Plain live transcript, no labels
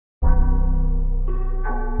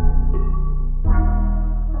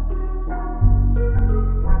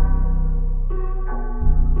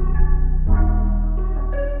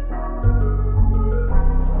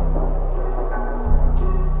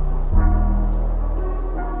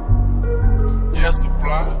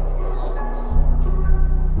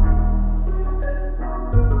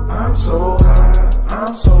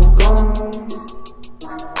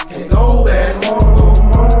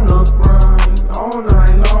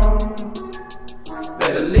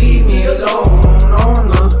Better leave me alone on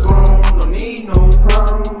the throne. Don't need no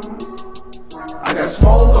crown. I got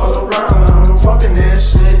smoke all around, talking that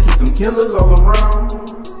shit, keep them killers all around.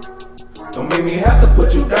 Don't make me have to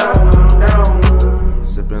put you down.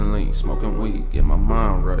 Sipping lean, smoking weed, get my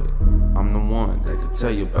mind right. I'm the one that could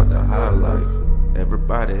tell you about the high life.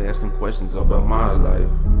 Everybody asking questions about my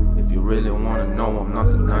life. If you really wanna know, I'm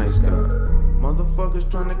not the nice guy. Motherfuckers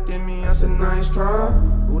tryna get me, I said nice try.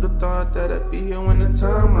 Who'da thought that I'd be here when the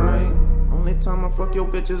time right? Only time I fuck your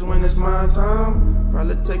bitch is when it's my time.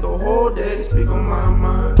 Probably take a whole day to speak on my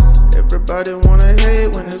mind. Everybody wanna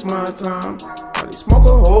hate when it's my time. Probably smoke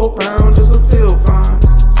a whole pound just to feel fine.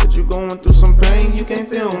 Said you going through some pain, you can't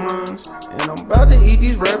feel mine. And I'm about to eat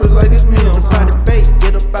these rappers like it's meal time. Fake,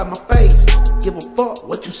 get up out my face. Give a fuck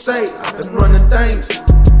what you say, I've been running things.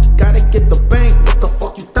 Gotta get the bank, what the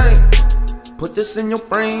fuck you think? Put this in your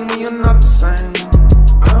brain when you're not the same.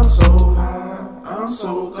 I'm so high, I'm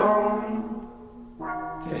so gone.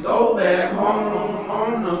 Can't go back home,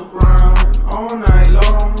 on the ground all night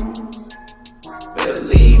long. Better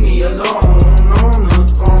leave me alone on the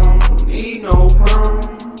throne. Don't need no crown.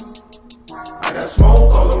 I got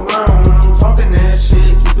smoke all around, talking that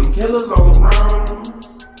shit, keep them killers all around.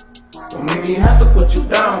 Don't make me have to put you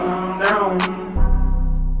down.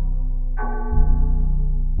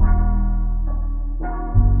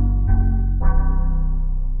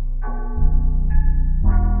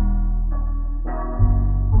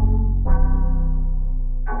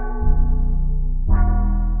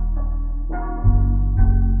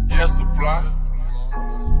 Yes, supply.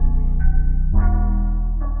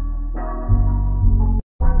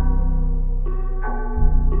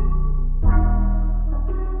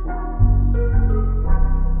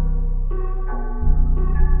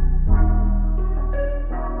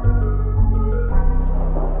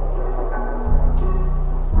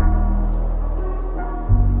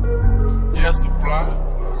 Yes, supply.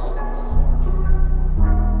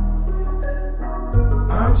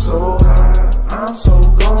 I'm so high, I'm so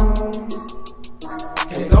gone.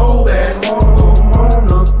 Can't go